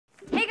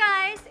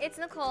it's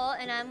Nicole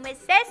and I'm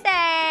with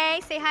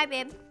Sissy. Say hi,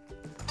 babe.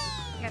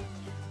 Okay.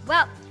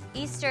 Well,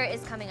 Easter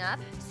is coming up.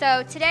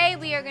 So today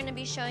we are gonna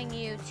be showing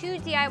you 2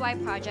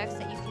 DIY projects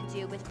that you can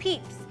do with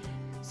Peeps.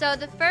 So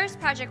the first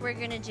project we're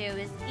gonna do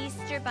is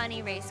Easter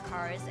Bunny Race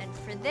Cars. And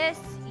for this,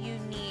 you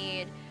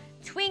need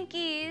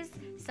Twinkies,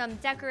 some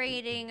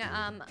decorating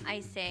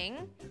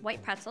icing,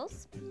 white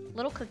pretzels,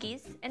 little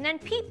cookies, and then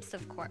Peeps,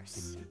 of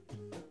course.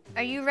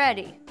 Are you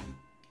ready?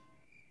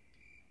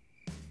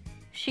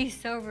 She's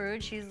so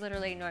rude. She's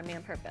literally ignoring me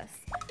on purpose.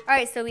 All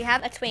right, so we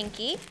have a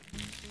Twinkie.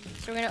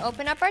 So we're gonna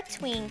open up our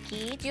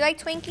Twinkie. Do you like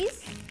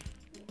Twinkies?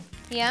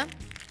 Yeah?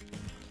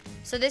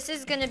 So this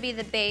is gonna be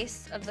the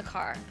base of the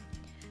car.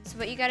 So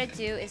what you gotta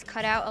do is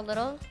cut out a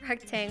little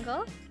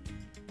rectangle,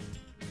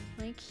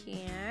 like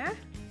here.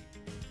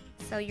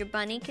 So your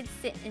bunny could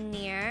sit in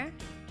there.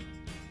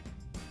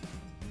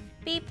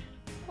 Beep.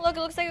 Look, it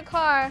looks like a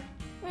car.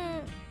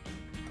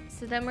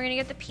 So then we're gonna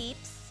get the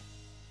Peeps.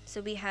 So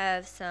we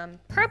have some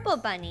purple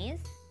bunnies.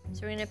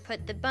 So we're gonna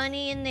put the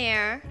bunny in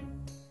there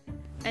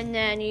and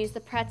then use the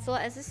pretzel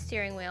as a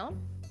steering wheel.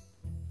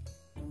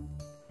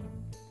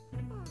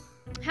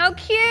 How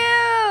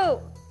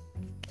cute!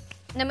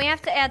 And then we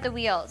have to add the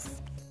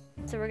wheels.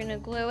 So we're gonna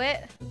glue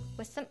it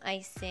with some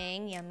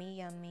icing. Yummy,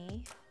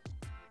 yummy.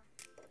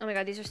 Oh my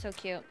God, these are so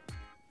cute.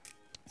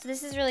 So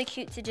this is really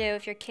cute to do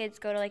if your kids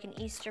go to like an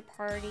Easter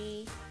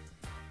party,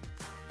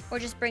 or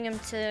just bring them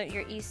to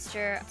your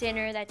Easter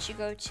dinner that you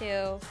go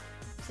to.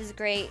 This is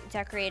great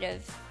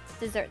decorative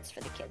desserts for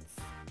the kids.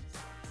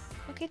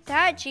 Look at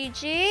that,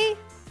 Gigi.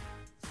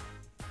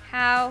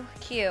 How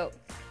cute.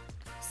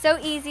 So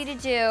easy to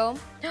do.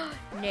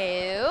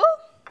 No.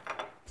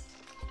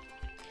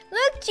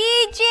 Look,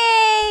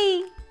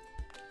 Gigi.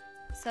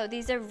 So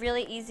these are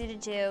really easy to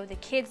do. The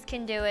kids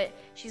can do it.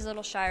 She's a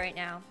little shy right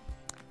now.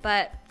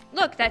 But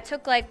look, that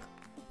took like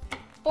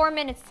 4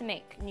 minutes to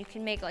make, and you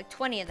can make like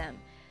 20 of them.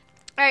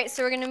 All right,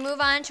 so we're gonna move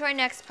on to our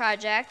next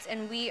project,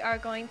 and we are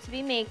going to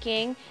be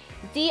making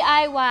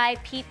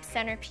DIY Peep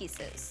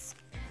Centerpieces.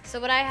 So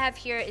what I have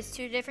here is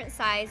 2 different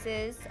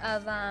sizes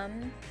of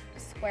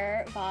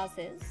square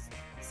vases.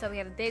 So we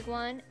have a big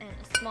one and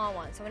a small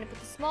one. So I'm gonna put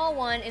the small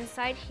one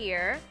inside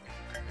here.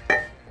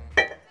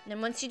 And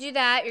then once you do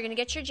that, you're gonna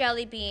get your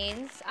jelly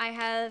beans. I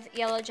have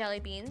yellow jelly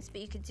beans,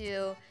 but you could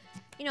do,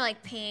 you know,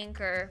 like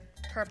pink or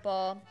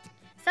purple,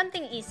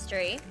 something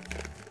Eastery.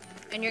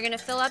 And you're gonna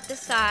fill up the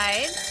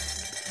sides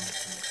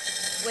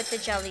with the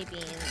jelly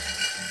beans.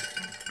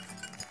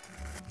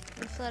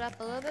 And fill it up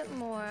a little bit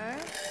more.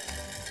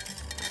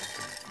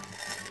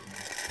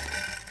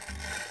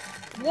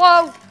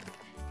 Whoa!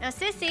 Now,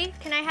 Sissy,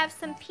 can I have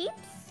some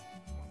Peeps?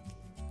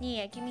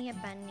 Yeah, give me a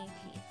bunny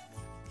piece.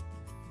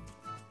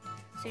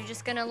 So you're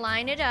just gonna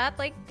line it up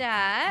like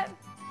that.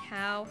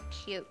 How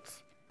cute.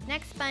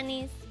 Next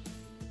bunnies.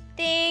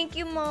 Thank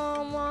you,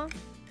 Mama. All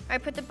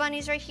right, put the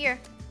bunnies right here.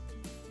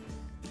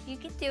 You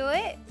can do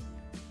it.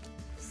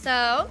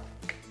 So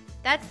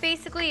that's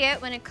basically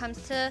it when it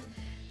comes to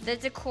the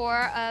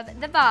decor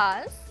of the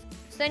vase.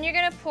 So then you're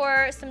gonna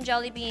pour some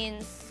jelly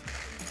beans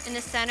in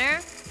the center.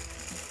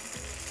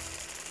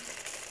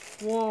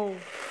 Whoa.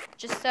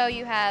 Just so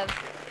you have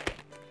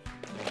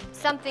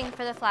something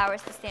for the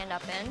flowers to stand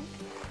up in.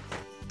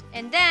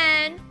 And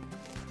then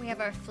we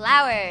have our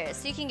flowers.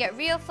 So you can get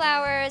real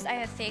flowers. I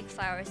have fake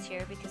flowers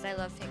here because I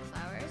love fake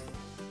flowers.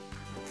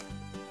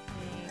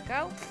 There you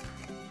go.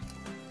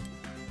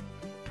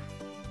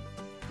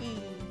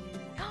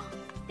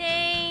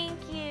 Thank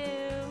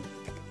you.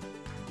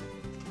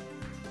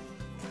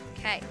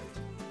 Okay.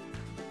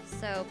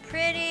 So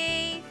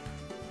pretty.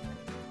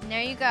 And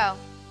there you go.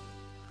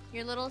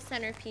 Your little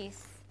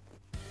centerpiece.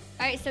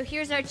 All right, so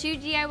here's our 2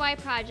 DIY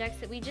projects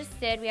that we just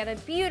did. We have a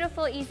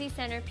beautiful, easy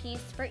centerpiece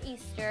for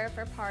Easter,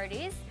 for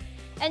parties.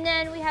 And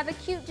then we have a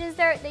cute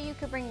dessert that you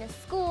could bring to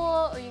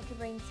school, or you could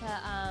bring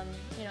to,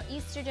 you know,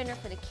 Easter dinner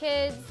for the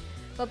kids.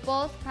 But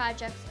both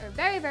projects are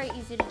very, very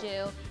easy to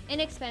do,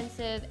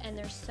 inexpensive, and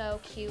they're so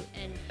cute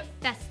and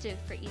festive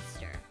for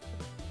Easter.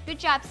 Good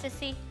job,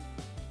 Sissy.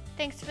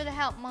 Thanks for the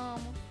help,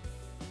 Mom.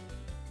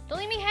 Don't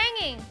leave me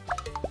hanging.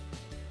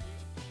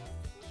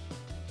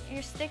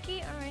 You're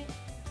sticky? All right.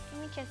 Give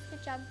me a kiss.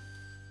 Good job.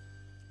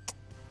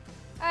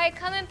 All right,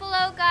 comment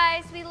below,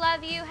 guys. We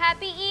love you.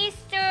 Happy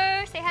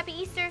Easter. Say Happy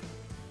Easter.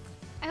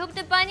 I hope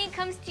the bunny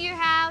comes to your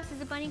house. Is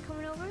the bunny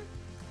coming over?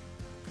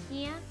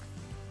 Yeah?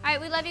 All right,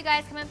 we love you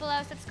guys. Comment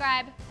below.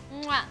 Subscribe.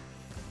 Mwah.